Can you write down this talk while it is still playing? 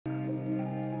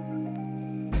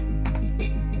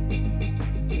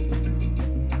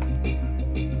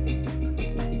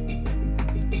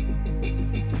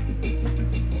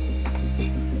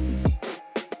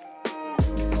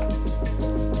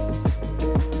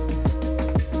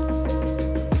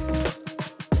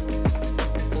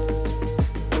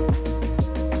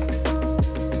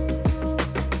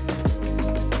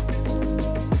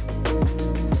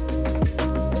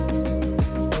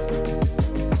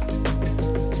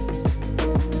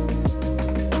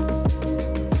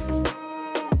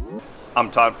I'm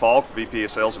Todd Falk, VP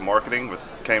of Sales and Marketing with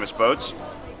CAYMAS Boats.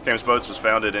 CAYMAS Boats was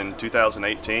founded in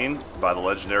 2018 by the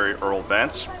legendary Earl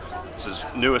Bentz. It's his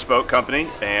newest boat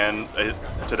company and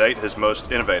to date his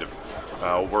most innovative.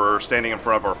 We're standing in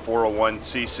front of our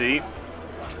 401cc,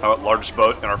 largest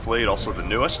boat in our fleet, also the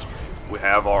newest. We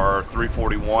have our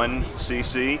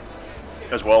 341cc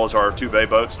as well as our two bay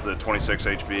boats, the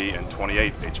 26HB and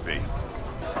 28HB.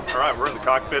 All right, we're in the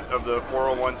cockpit of the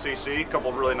 401cc. A couple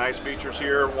of really nice features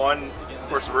here. One, of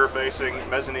course, the rear-facing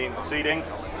mezzanine seating.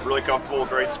 Really comfortable,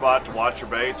 great spot to watch your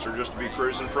baits or just to be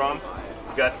cruising from.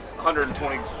 You've got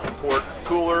 120-quart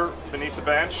cooler beneath the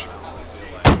bench,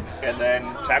 and then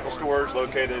tackle storage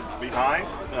located behind.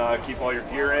 Keep all your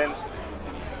gear in.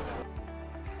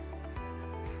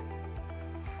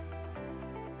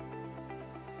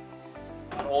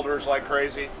 Holders like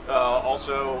crazy.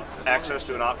 Also access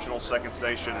to an optional second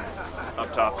station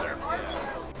up top there.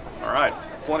 All right,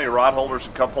 plenty of rod holders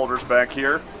and cup holders back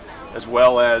here, as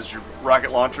well as your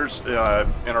rocket launchers in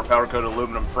our powder-coated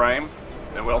aluminum frame.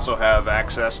 And we also have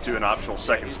access to an optional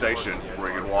second station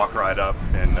where you can walk right up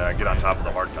and get on top of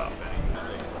the hardtop.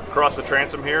 Across the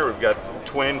transom here, we've got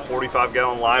twin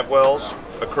 45-gallon live wells,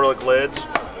 acrylic lids.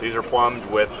 These are plumbed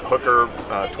with Hooker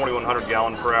 2,100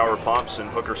 gallon per hour pumps and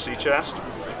Hooker sea chest.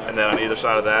 And then on either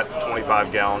side of that,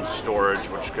 25 gallons of storage,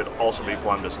 which could also be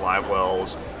plumbed as live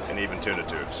wells and even tuna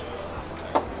tubes.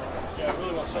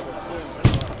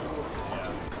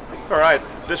 All right,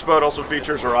 this boat also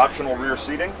features our optional rear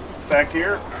seating back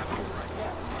here.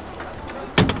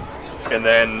 And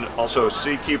then also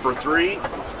Seakeeper 3,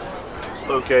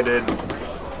 located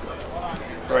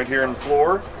right here in the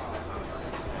floor.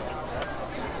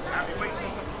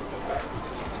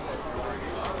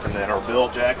 And then our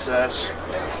bilge access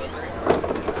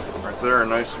right there,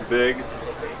 nice and big,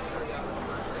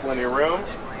 plenty of room.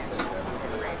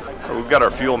 We've got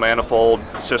our fuel manifold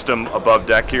system above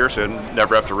deck here, so you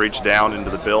never have to reach down into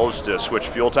the bilge to switch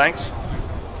fuel tanks.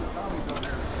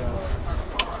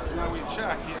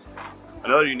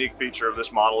 Another unique feature of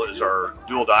this model is our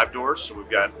dual dive doors. So we've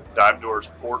got dive doors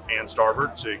port and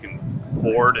starboard, so you can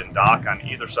board and dock on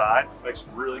either side. Makes it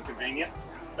really convenient.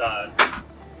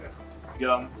 Get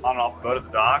on and off the boat at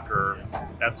the dock or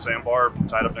at the sandbar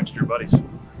tied up next to your buddies.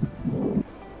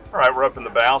 All right, we're up in the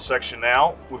bow section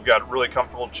now. We've got really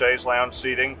comfortable chaise lounge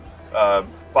seating, 5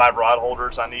 rod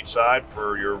holders on each side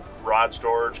for your rod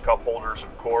storage, cup holders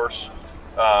of course,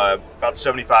 about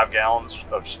 75 gallons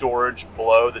of storage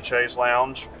below the chaise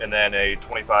lounge, and then a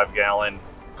 25-gallon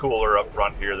cooler up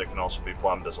front here that can also be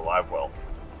plumbed as a live well.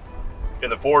 In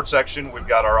the forward section, we've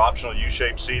got our optional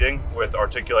U-shaped seating with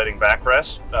articulating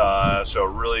backrests. So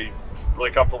really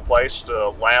comfortable place to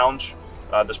lounge.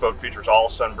 This boat features all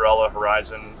Sunbrella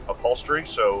Horizon upholstery,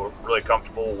 so really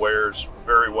comfortable, wears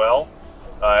very well.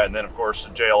 And then of course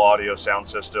the JL audio sound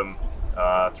system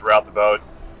throughout the boat.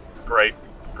 Great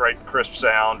crisp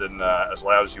sound and as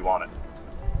loud as you want it.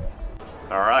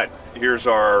 All right, here's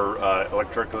our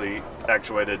electrically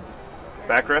actuated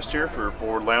backrest here for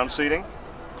forward lounge seating.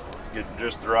 Get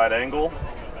just the right angle,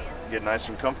 get nice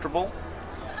and comfortable.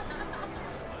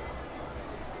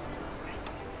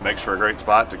 Makes for a great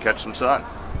spot to catch some sun.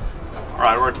 All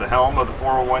right, we're at the helm of the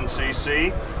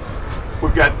 401cc.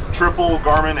 We've got triple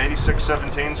Garmin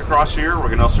 8617s across here. We're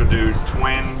gonna also do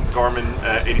twin Garmin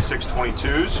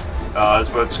 8622s. This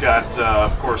boat's got,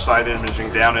 of course, side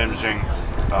imaging, down imaging,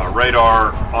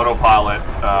 radar, autopilot,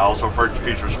 also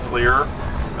features FLIR.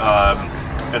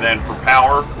 And then for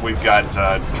power, we've got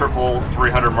triple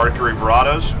 300 Mercury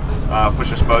Verados, push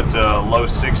this boat to low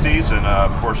 60s, and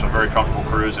of course a very comfortable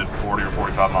cruise at 40 or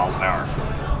 45 miles an hour.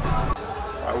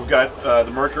 All right, we've got the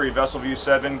Mercury Vessel View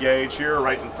 7 gauge here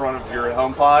right in front of your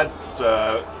helm pod. It's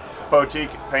a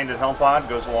boutique painted helm pod,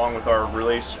 goes along with our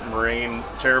Release Marine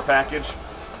chair package.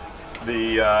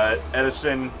 The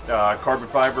Edison carbon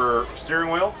fiber steering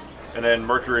wheel, and then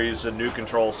Mercury's new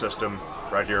control system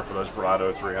right here for those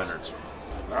Verado 300s.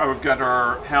 All right, we've got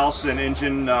our house and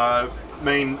engine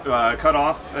main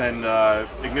cutoff and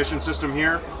ignition system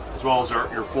here, as well as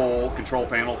your full control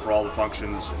panel for all the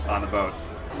functions on the boat.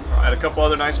 All right, a couple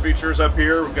other nice features up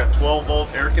here. We've got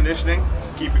 12-volt air conditioning,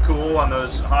 keep you cool on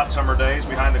those hot summer days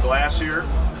behind the glass here.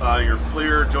 Your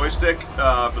FLIR joystick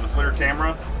for the FLIR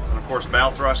camera, and of course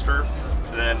bow thruster,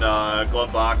 and then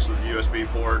glove box with USB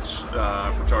ports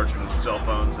for charging cell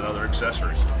phones and other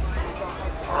accessories.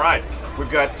 All right,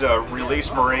 we've got Release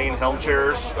Marine helm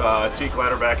chairs, teak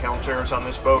ladderback helm chairs on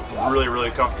this boat.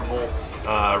 Really comfortable,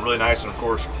 really nice, and of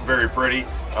course very pretty.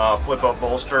 Flip-up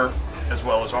bolster as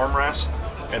well as armrest.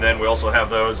 And then we also have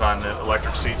those on the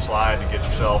electric seat slide to get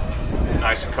yourself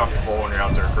nice and comfortable when you're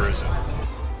out there cruising.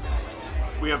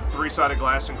 We have three-sided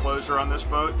glass enclosure on this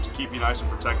boat to keep you nice and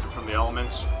protected from the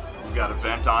elements. We've got a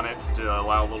vent on it to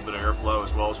allow a little bit of airflow,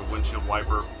 as well as a windshield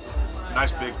wiper.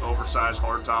 Nice big oversized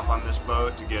hardtop on this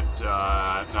boat to get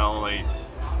not only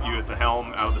you at the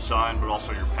helm out of the sun, but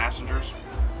also your passengers.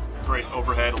 Great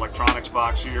overhead electronics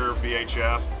box here,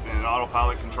 VHF and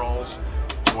autopilot controls,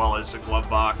 as well as a glove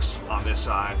box on this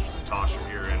side just to toss your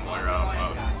gear in while you're out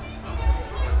on the boat.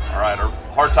 Alright, our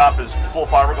hardtop is full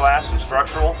fiberglass and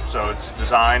structural, so it's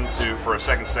designed for a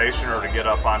second station or to get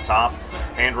up on top.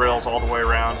 Handrails all the way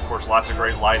around, of course lots of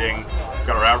great lighting. We've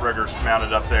got our outriggers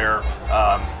mounted up there,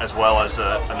 as well as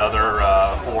another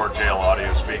 4 JL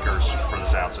audio speakers for the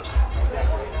sound system.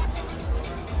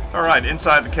 Alright,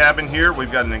 inside the cabin here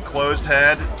we've got an enclosed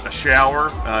head, a shower,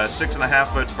 a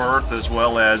 6.5 foot berth, as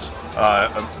well as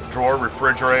a drawer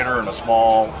refrigerator and a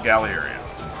small galley area.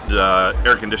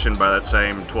 Air conditioned by that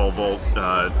same 12 volt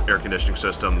air conditioning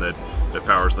system that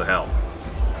powers the helm.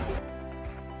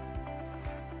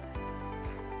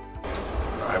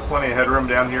 I have plenty of headroom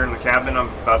down here in the cabin. I'm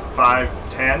about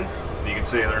 5'10". You can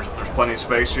see there's plenty of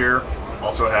space here.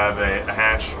 Also have a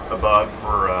hatch above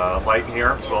for lighting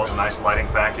here, as well as a nice lighting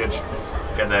package.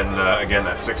 And then again,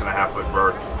 that 6.5 foot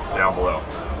berth down below.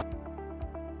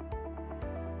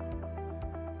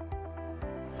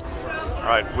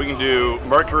 Alright, we can do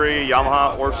Mercury,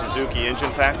 Yamaha, or Suzuki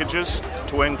engine packages,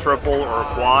 twin, triple, or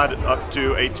quad up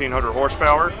to 1,800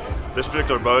 horsepower. This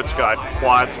particular boat's got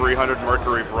quad 300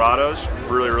 Mercury Verados,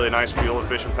 really nice fuel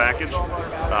efficient package,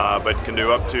 but can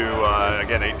do up to,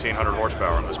 again, 1,800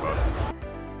 horsepower on this boat.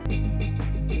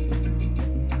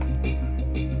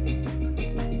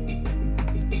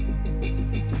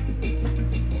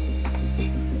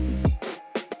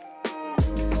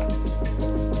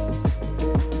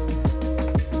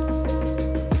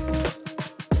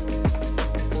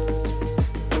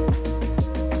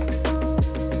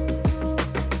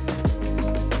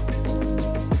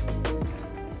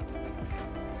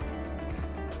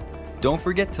 Don't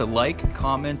forget to like,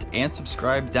 comment, and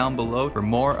subscribe down below for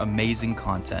more amazing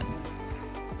content.